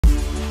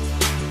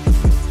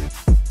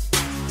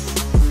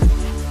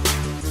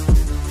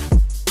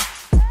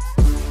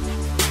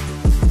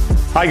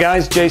Hi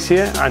guys, Jace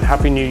here and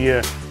Happy New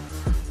Year.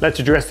 Let's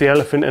address the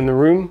elephant in the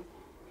room.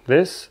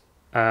 This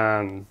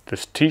and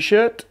this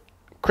t-shirt.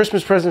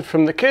 Christmas present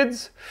from the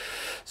kids.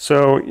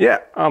 So yeah,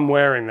 I'm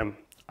wearing them.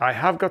 I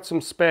have got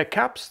some spare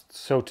caps.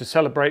 So to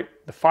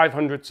celebrate the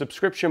 500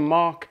 subscription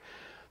mark,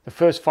 the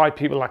first 5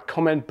 people that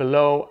comment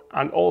below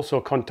and also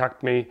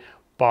contact me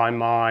by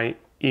my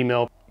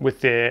email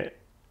with their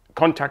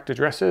contact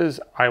addresses,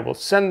 I will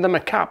send them a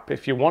cap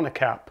if you want a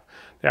cap.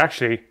 They're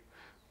actually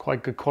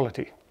quite good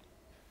quality.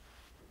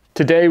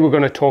 Today we're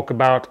going to talk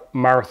about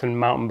marathon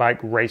mountain bike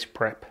race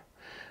prep,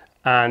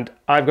 and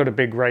I've got a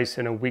big race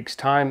in a week's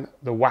time,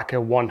 the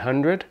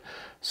Whaka100.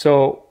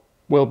 So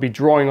we'll be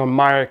drawing on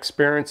my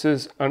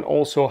experiences and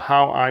also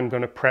how I'm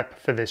going to prep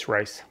for this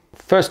race.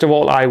 First of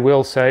all, I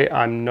will say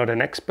I'm not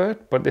an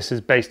expert, but this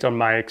is based on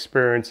my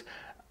experience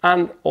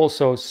and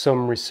also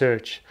some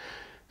research.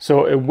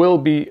 So it will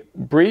be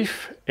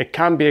brief, it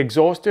can be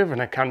exhaustive,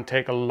 and it can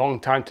take a long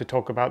time to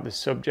talk about this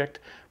subject,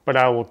 but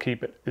I will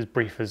keep it as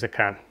brief as I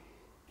can.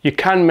 You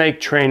can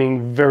make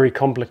training very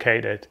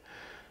complicated,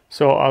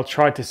 so I'll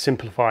try to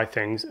simplify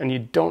things, and you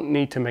don't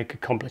need to make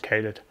it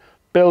complicated.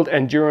 Build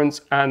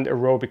endurance and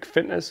aerobic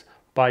fitness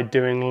by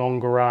doing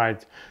longer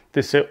rides.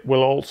 This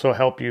will also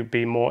help you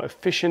be more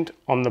efficient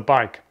on the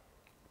bike.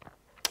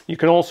 You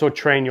can also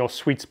train your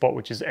sweet spot,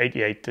 which is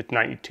 88 to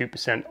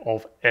 92%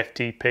 of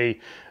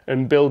FTP,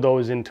 and build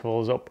those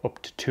intervals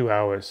up to 2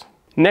 hours.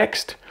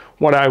 Next,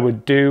 what I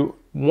would do,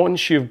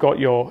 once you've got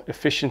your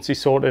efficiency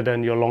sorted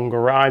and your longer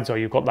rides, or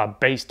you've got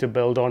that base to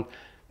build on,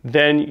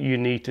 then you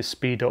need to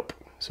speed up.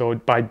 So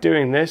by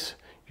doing this,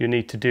 you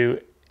need to do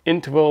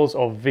intervals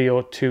of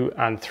VO2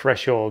 and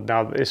threshold.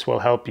 Now this will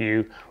help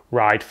you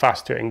ride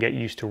faster and get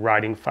used to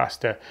riding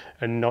faster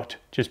and not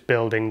just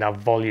building that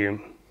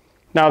volume.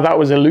 Now that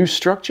was a loose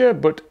structure,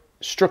 but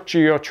structure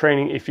your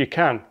training if you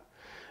can.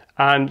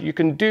 And you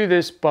can do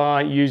this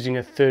by using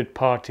a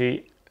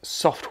third-party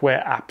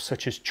software app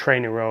such as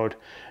TrainerRoad,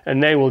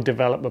 and they will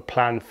develop a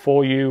plan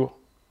for you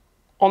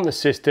on the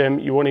system.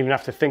 You won't even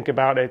have to think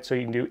about it, so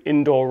you can do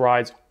indoor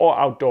rides or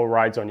outdoor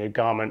rides on your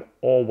Garmin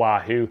or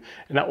Wahoo,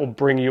 and that will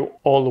bring you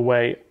all the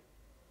way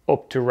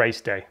up to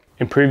race day.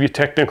 Improve your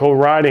technical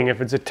riding.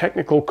 If it's a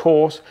technical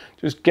course,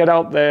 just get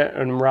out there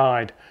and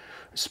ride,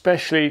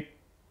 especially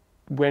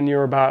when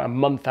you're about a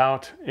month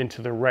out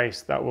into the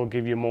race. That will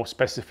give you more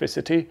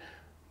specificity.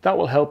 That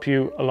will help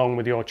you along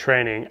with your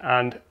training,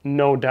 and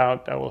no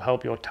doubt that will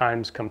help your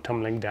times come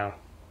tumbling down.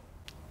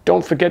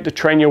 Don't forget to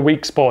train your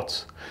weak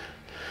spots.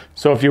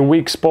 So if your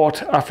weak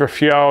spot after a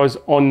few hours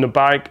on the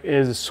bike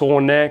is a sore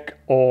neck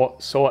or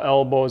sore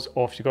elbows,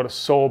 or if you've got a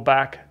sore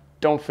back,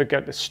 don't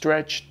forget to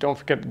stretch. Don't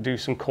forget to do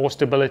some core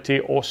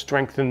stability or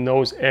strengthen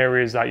those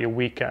areas that you're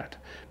weak at,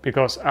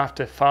 because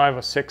after 5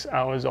 or 6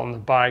 hours on the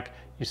bike,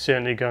 you're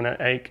certainly going to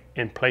ache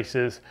in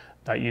places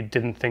that you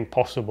didn't think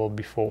possible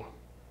before.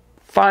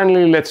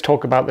 Finally, let's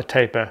talk about the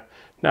taper.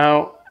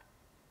 Now,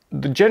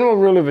 the general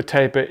rule of a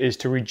taper is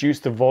to reduce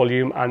the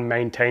volume and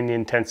maintain the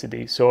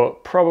intensity. So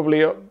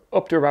probably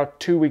up to about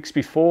 2 weeks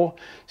before,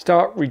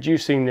 start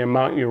reducing the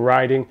amount you're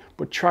riding,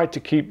 but try to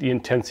keep the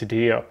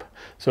intensity up.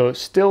 So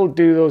still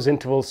do those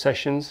interval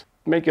sessions.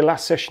 Make your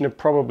last session of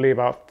probably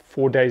about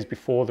 4 days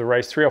before the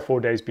race, 3 or 4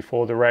 days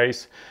before the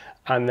race,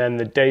 and then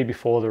the day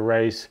before the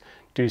race,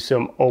 do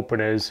some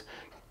openers,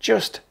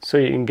 just so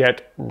you can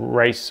get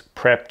race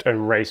prepped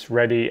and race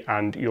ready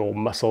and your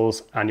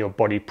muscles and your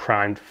body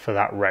primed for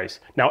that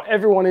race. Now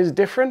everyone is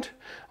different,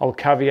 I'll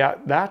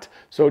caveat that,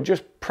 so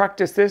just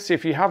practice this.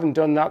 If you haven't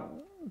done that,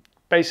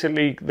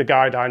 basically the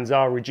guidelines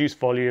are reduce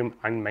volume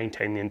and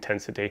maintain the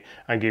intensity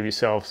and give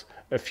yourselves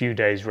a few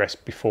days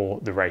rest before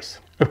the race.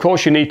 Of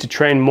course, you need to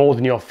train more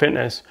than your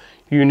fitness.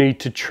 You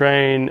need to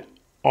train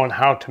on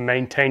how to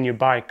maintain your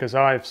bike, because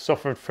I've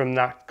suffered from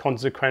that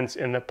consequence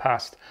in the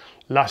past.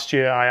 Last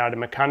year I had a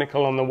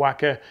mechanical on the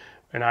Whaka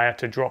and I had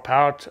to drop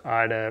out.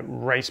 I had a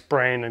race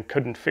brain and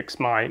couldn't fix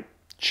my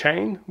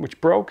chain, which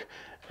broke.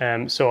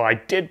 So I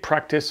did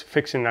practice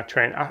fixing that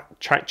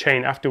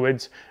chain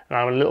afterwards, and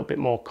I'm a little bit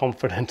more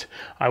confident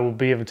I will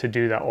be able to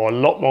do that, or a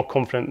lot more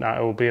confident that I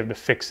will be able to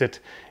fix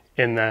it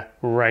in the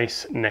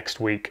race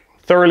next week.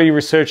 Thoroughly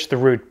research the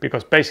route,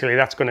 because basically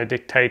that's going to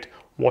dictate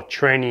what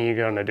training you're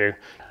going to do.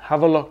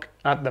 Have a look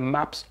at the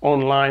maps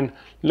online,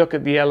 look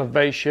at the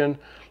elevation,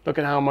 look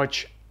at how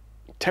much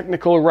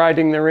technical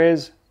riding there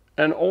is,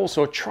 and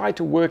also try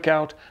to work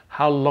out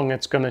how long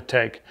it's going to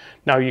take.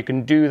 Now you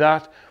can do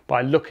that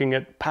by looking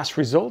at past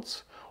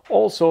results.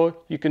 Also,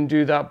 you can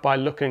do that by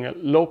looking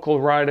at local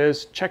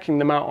riders, checking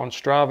them out on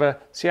Strava,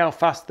 see how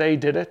fast they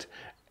did it,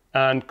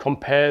 and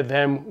compare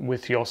them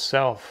with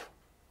yourself.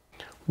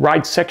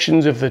 Ride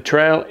sections of the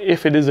trail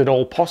if it is at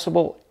all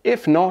possible.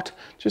 If not,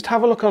 just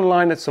have a look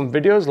online at some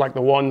videos like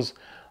the ones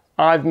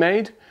I've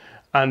made,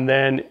 and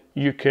then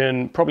you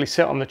can probably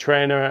sit on the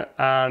trainer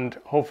and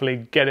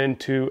hopefully get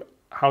into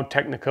how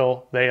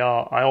technical they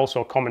are. I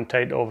also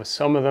commentate over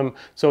some of them,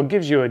 so it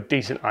gives you a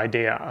decent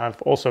idea.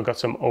 I've also got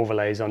some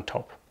overlays on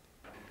top.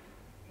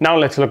 Now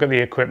let's look at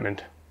the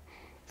equipment.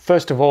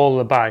 First of all,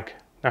 the bike.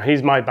 Now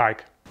here's my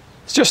bike.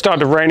 It's just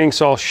started raining,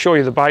 so I'll show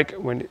you the bike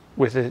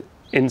with it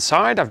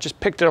inside. I've just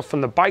picked it up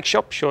from the bike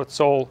shop, so it's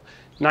all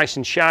nice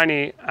and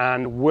shiny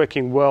and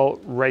working well,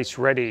 race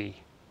ready.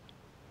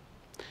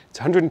 It's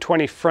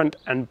 120 front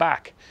and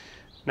back.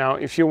 Now,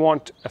 if you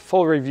want a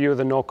full review of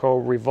the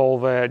Norco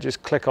Revolver,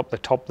 just click up the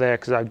top there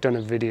because I've done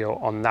a video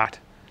on that.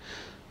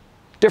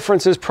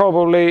 Differences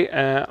probably,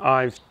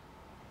 I've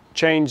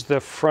changed the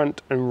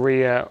front and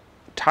rear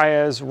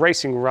tires,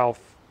 Racing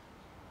Ralph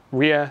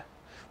rear,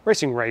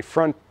 Racing Ray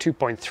front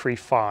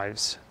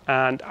 2.35s,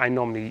 and I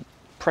normally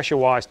pressure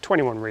wise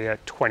 21 rear,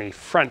 20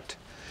 front.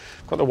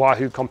 I've got the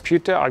Wahoo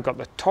computer, I've got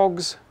the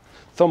TOGS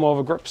thumb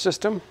over grip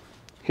system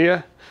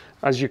here,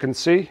 as you can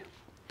see,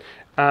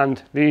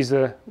 and these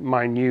are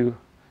my new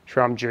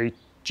SRAM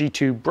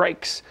G2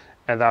 brakes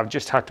that I've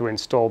just had to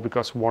install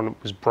because one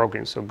was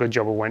broken, so good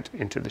job I went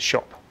into the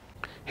shop.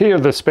 Here are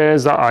the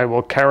spares that I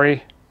will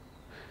carry.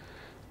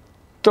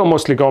 They'll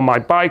mostly go on my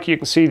bike. You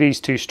can see these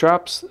two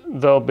straps.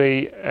 There'll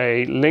be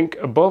a link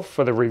above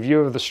for the review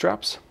of the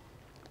straps.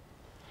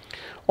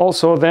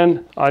 Also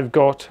then, I've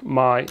got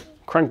my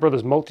Crank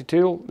Brothers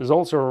multi-tool. There's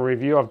also a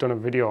review. I've done a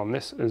video on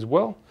this as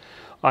well.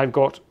 I've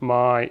got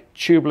my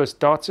tubeless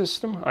dart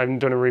system. I haven't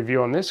done a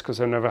review on this because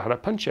I've never had a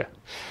puncture.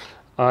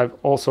 I've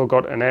also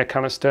got an air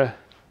canister,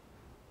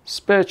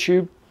 spare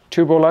tube,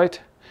 turbo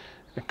light,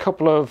 a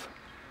couple of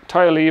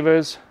tire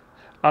levers,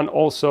 and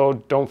also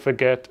don't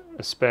forget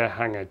a spare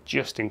hanger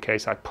just in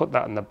case. I put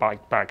that in the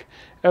bike bag.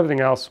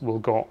 Everything else will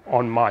go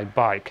on my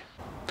bike.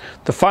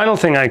 The final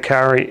thing I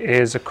carry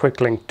is a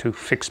quick link to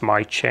fix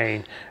my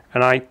chain,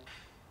 and I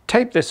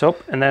tape this up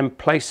and then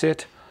place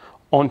it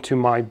onto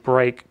my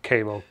brake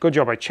cable. Good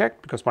job I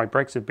checked because my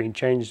brakes have been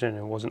changed and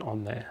it wasn't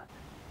on there.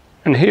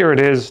 And here it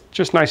is,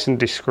 just nice and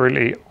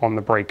discreetly on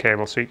the brake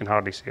cable so you can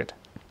hardly see it.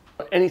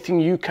 Anything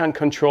you can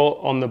control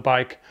on the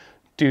bike,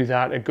 do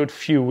that a good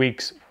few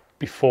weeks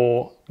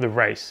before the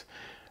race.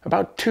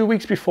 About 2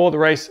 weeks before the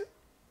race,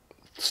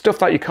 stuff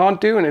that you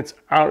can't do and it's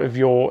out of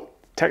your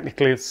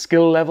technically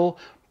skill level,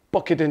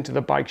 book it into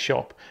the bike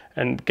shop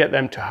and get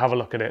them to have a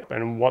look at it.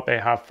 And what they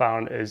have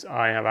found is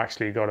I have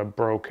actually got a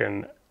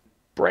broken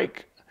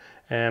brake.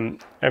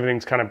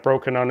 Everything's kind of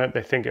broken on it.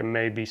 They think it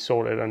may be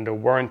sorted under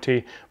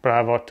warranty, but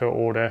I've got to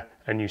order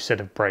a new set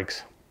of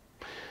brakes.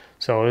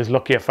 So I was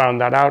lucky I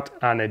found that out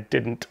and it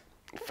didn't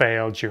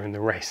fail during the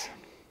race.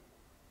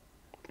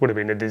 Would have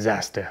been a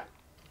disaster.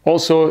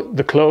 Also,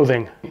 the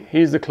clothing.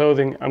 Here's the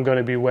clothing I'm going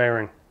to be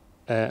wearing.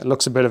 It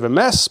looks a bit of a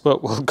mess,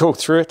 but we'll go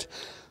through it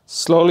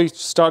slowly,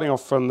 starting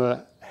off from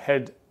the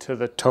head to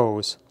the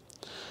toes.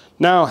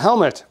 Now,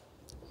 helmet.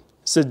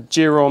 It's a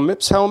Giro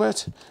MIPS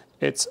helmet.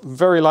 It's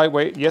very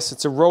lightweight. Yes,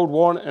 it's a road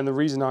one, and the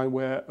reason I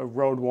wear a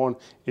road one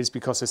is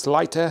because it's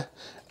lighter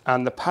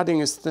and the padding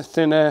is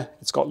thinner.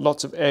 It's got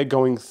lots of air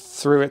going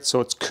through it, so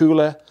it's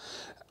cooler.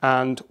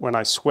 And when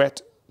I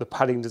sweat, the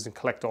padding doesn't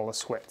collect all the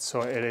sweat,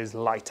 so it is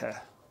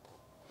lighter.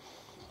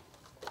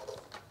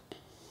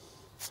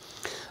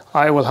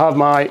 I will have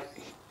my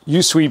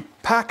U-Sweep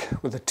pack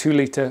with a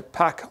 2-litre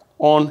pack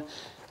on,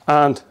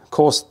 and of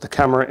course the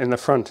camera in the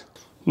front.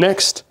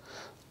 Next,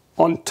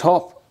 on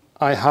top,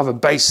 I have a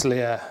base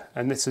layer,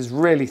 and this is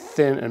really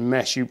thin and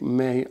mesh. You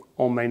may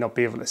or may not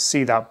be able to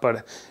see that,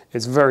 but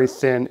it's very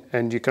thin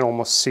and you can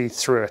almost see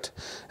through it.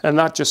 And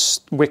that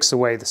just wicks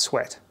away the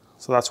sweat.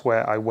 So that's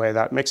where I wear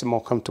that, makes it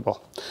more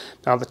comfortable.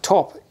 Now the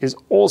top is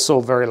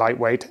also very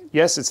lightweight.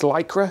 Yes, it's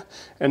Lycra,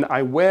 and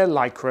I wear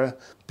Lycra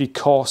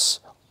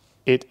because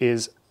it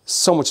is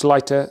so much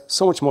lighter,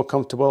 so much more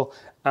comfortable.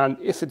 And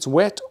if it's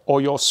wet or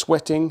you're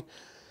sweating,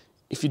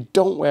 if you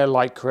don't wear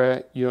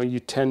Lycra,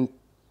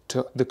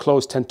 the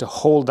clothes tend to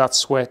hold that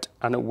sweat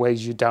and it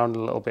weighs you down a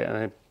little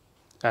bit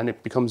and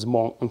it becomes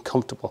more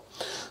uncomfortable.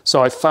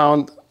 So I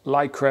found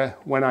Lycra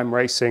when I'm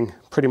racing,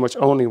 pretty much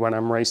only when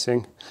I'm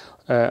racing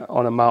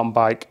on a mountain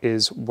bike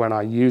is when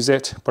I use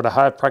it. But I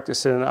have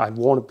practiced in it, I've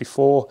worn it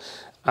before,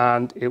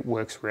 and it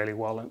works really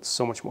well and it's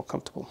so much more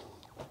comfortable.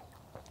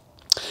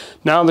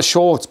 Now the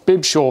shorts,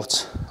 bib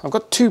shorts. I've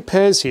got 2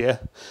 pairs here.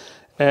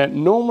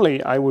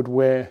 Normally I would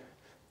wear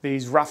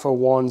these Rafa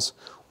ones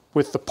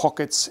with the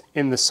pockets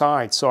in the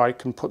side so I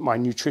can put my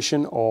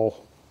nutrition or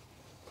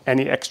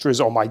any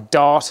extras or my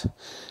dart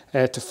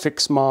to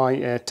fix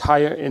my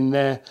tire in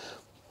there.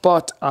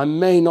 But I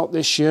may not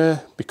this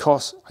year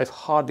because I've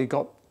hardly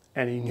got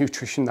any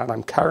nutrition that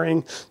I'm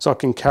carrying, so I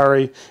can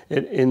carry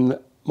it in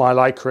my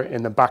Lycra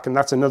in the back, and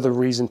that's another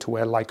reason to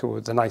wear Lycra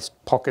with the nice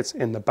pockets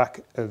in the back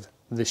of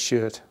the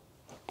shirt.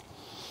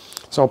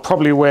 So I'll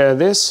probably wear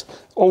this.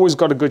 Always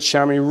got a good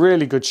chamois,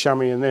 really good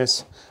chamois in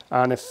this,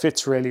 and it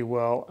fits really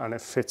well and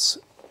it fits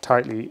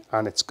tightly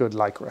and it's good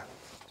Lycra.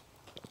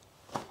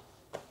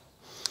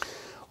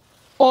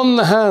 On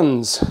the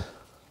hands,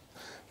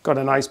 got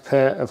a nice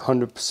pair of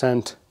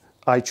 100%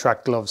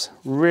 eye-track gloves.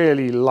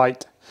 Really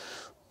light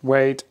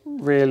weight,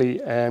 really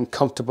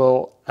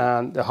comfortable,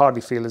 and they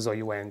hardly feel as though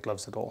you're wearing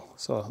gloves at all.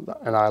 So,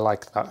 and I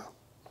like that.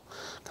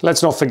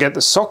 Let's not forget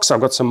the socks. I've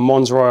got some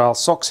Mons Royale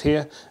socks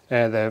here.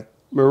 They're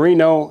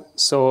merino,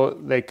 so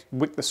they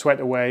wick the sweat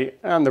away,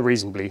 and they're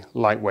reasonably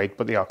lightweight,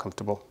 but they are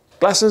comfortable.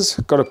 Glasses,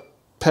 got a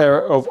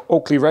pair of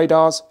Oakley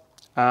radars,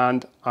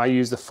 and I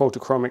use the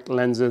photochromic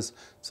lenses.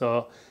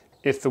 So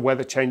if the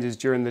weather changes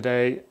during the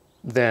day,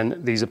 then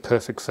these are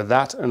perfect for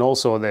that. And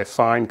also they're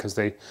fine because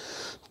they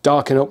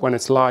darken up when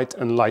it's light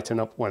and lighten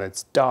up when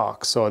it's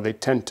dark. So they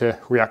tend to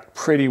react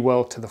pretty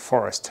well to the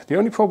forest. The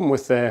only problem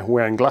with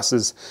wearing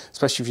glasses,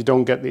 especially if you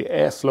don't get the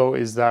airflow,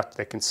 is that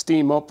they can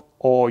steam up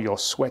or your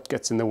sweat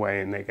gets in the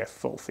way and they get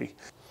filthy.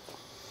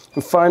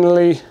 And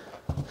finally,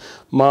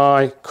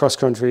 my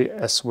cross-country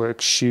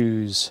S-Work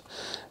shoes.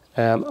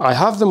 I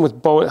have them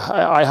with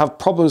I have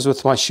problems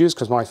with my shoes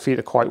because my feet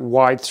are quite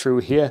wide through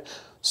here.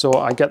 So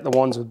I get the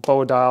ones with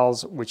bow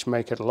dials, which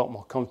make it a lot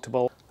more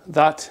comfortable.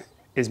 That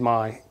is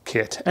my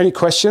kit. Any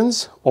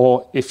questions,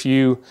 or if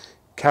you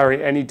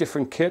carry any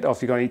different kit, or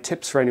if you've got any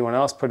tips for anyone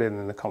else, put it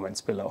in the comments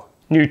below.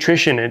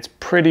 Nutrition, it's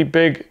pretty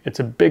big. It's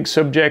a big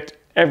subject.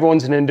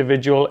 Everyone's an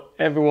individual.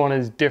 Everyone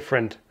is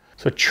different.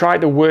 So try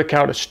to work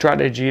out a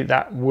strategy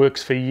that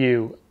works for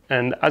you.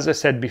 And as I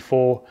said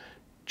before,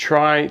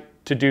 try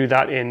to do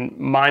that in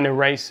minor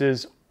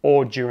races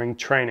or during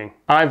training.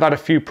 I've had a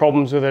few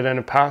problems with it in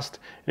the past.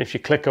 And if you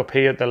click up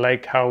here at the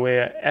Lake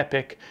Howea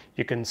Epic,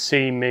 you can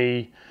see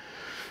me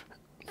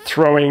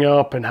throwing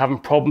up and having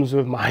problems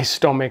with my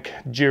stomach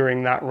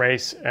during that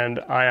race. And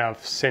I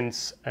have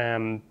since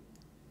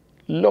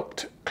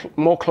looked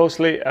more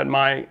closely at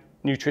my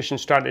nutrition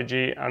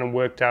strategy and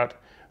worked out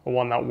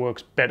one that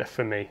works better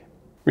for me.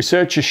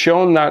 Research has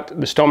shown that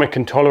the stomach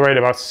can tolerate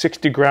about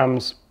 60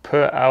 grams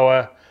per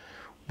hour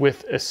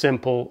with a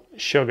simple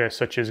sugar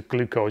such as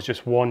glucose,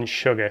 just one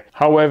sugar.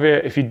 However,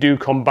 if you do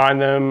combine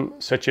them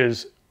such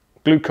as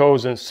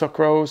glucose and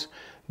sucrose,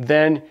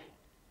 then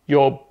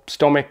your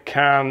stomach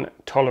can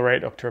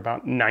tolerate up to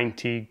about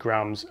 90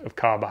 grams of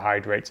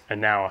carbohydrates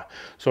an hour.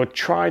 So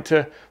try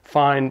to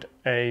find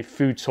a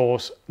food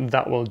source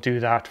that will do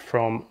that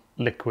from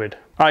liquid.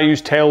 I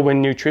use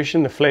Tailwind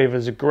Nutrition. The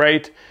flavors are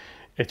great.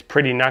 It's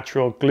pretty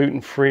natural,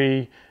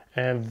 gluten-free,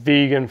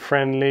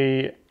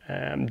 vegan-friendly,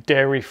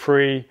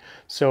 dairy-free.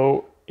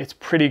 So it's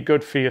pretty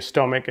good for your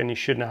stomach and you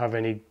shouldn't have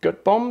any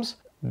gut bombs.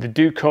 They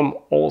do come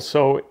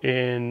also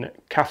in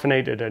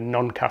caffeinated and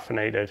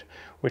non-caffeinated,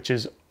 which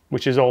is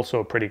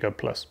also a pretty good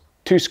plus.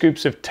 2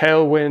 scoops of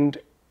Tailwind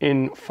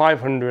in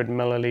 500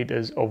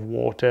 milliliters of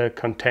water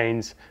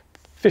contains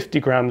 50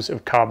 grams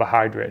of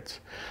carbohydrates.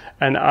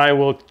 And I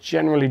will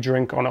generally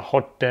drink on a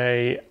hot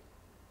day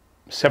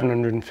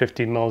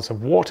 750 mils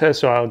of water,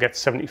 so I'll get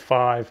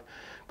 75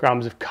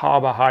 grams of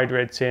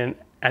carbohydrates in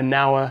an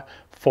hour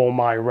for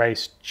my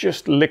race,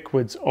 just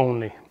liquids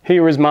only.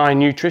 Here is my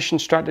nutrition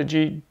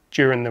strategy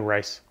during the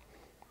race.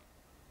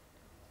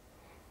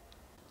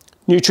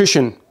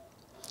 Nutrition.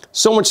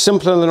 So much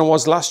simpler than it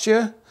was last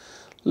year.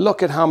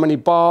 Look at how many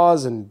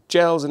bars and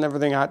gels and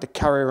everything I had to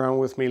carry around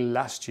with me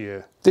last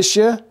year. This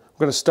year, I'm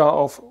going to start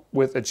off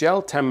with a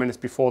gel 10 minutes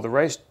before the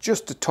race,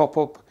 just to top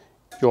up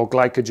your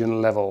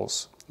glycogen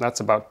levels. That's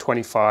about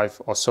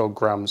 25 or so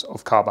grams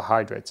of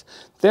carbohydrates.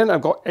 Then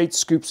I've got 8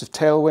 scoops of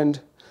Tailwind.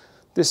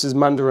 This is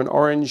mandarin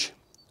orange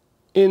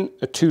in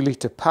a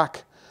 2-liter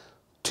pack.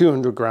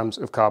 200 grams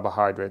of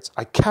carbohydrates.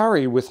 I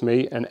carry with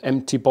me an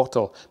empty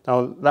bottle.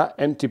 Now that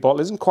empty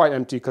bottle isn't quite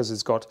empty because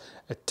it's got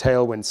a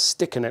Tailwind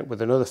stick in it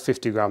with another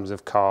 50 grams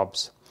of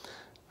carbs.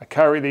 I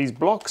carry these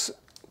blocks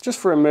just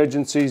for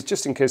emergencies,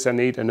 just in case I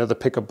need another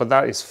pickup, but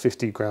that is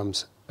 50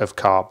 grams of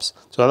carbs.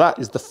 So that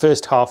is the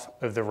first half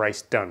of the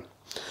race done.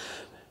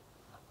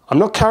 I'm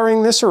not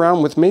carrying this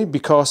around with me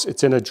because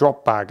it's in a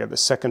drop bag at the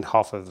second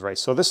half of the race.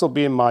 So this will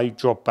be in my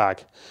drop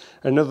bag.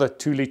 Another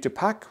 2-liter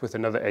pack with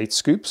another 8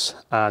 scoops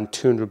and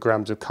 200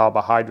 grams of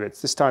carbohydrates.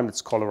 This time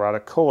it's Colorado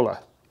Cola.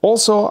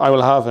 Also, I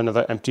will have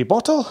another empty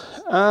bottle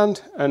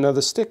and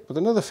another stick with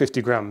another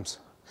 50 grams.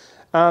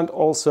 And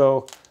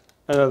also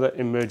another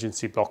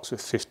emergency box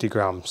with 50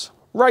 grams.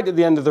 Right at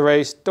the end of the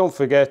race, don't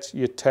forget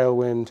your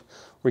Tailwind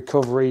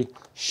recovery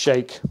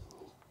shake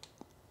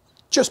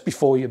just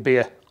before your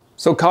beer.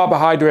 So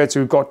carbohydrates,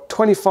 we've got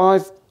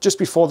 25 just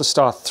before the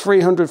start,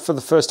 300 for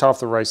the first half of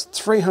the race,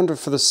 300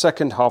 for the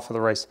second half of the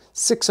race,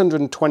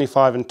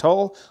 625 in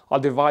total. I'll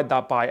divide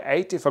that by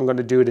 8 if I'm going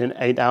to do it in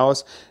 8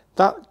 hours.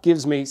 That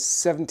gives me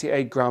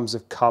 78 grams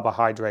of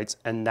carbohydrates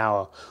an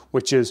hour,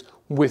 which is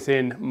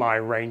within my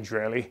range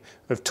really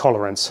of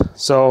tolerance.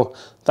 So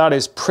that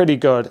is pretty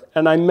good.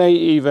 And I may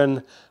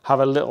even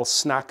have a little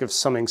snack of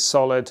something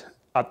solid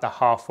at the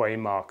halfway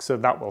mark. So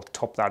that will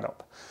top that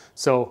up.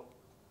 So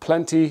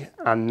plenty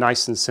and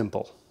nice and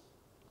simple.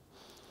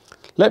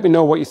 Let me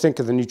know what you think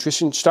of the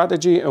nutrition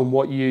strategy and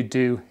what you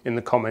do in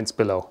the comments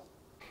below.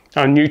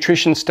 Our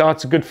nutrition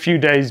starts a good few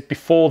days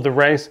before the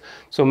race,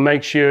 so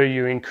make sure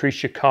you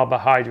increase your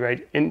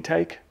carbohydrate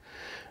intake.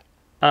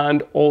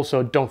 And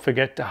also don't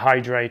forget to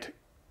hydrate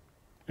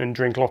and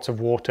drink lots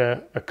of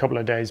water a couple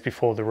of days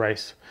before the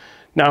race.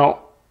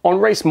 Now, on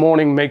race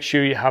morning, make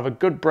sure you have a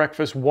good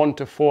breakfast 1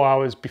 to 4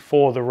 hours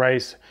before the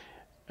race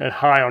and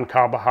high on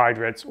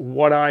carbohydrates.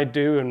 What I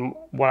do and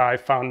what I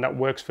found that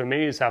works for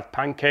me is have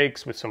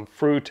pancakes with some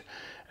fruit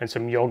and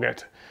some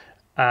yogurt.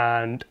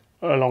 And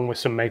along with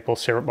some maple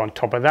syrup on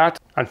top of that.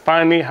 And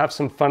finally, have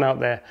some fun out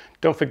there.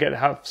 Don't forget to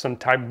have some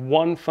type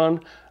 1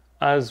 fun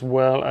as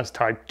well as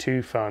type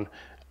 2 fun.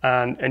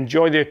 And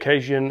enjoy the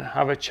occasion,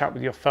 have a chat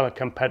with your fellow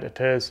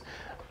competitors,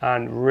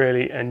 and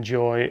really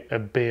enjoy a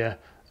beer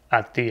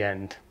at the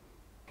end.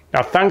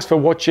 Now, thanks for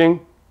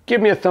watching.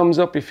 Give me a thumbs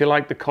up if you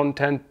like the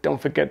content.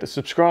 Don't forget to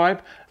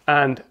subscribe,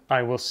 and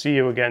I will see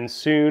you again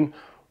soon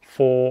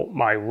for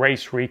my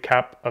race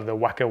recap of the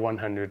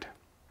Whaka100.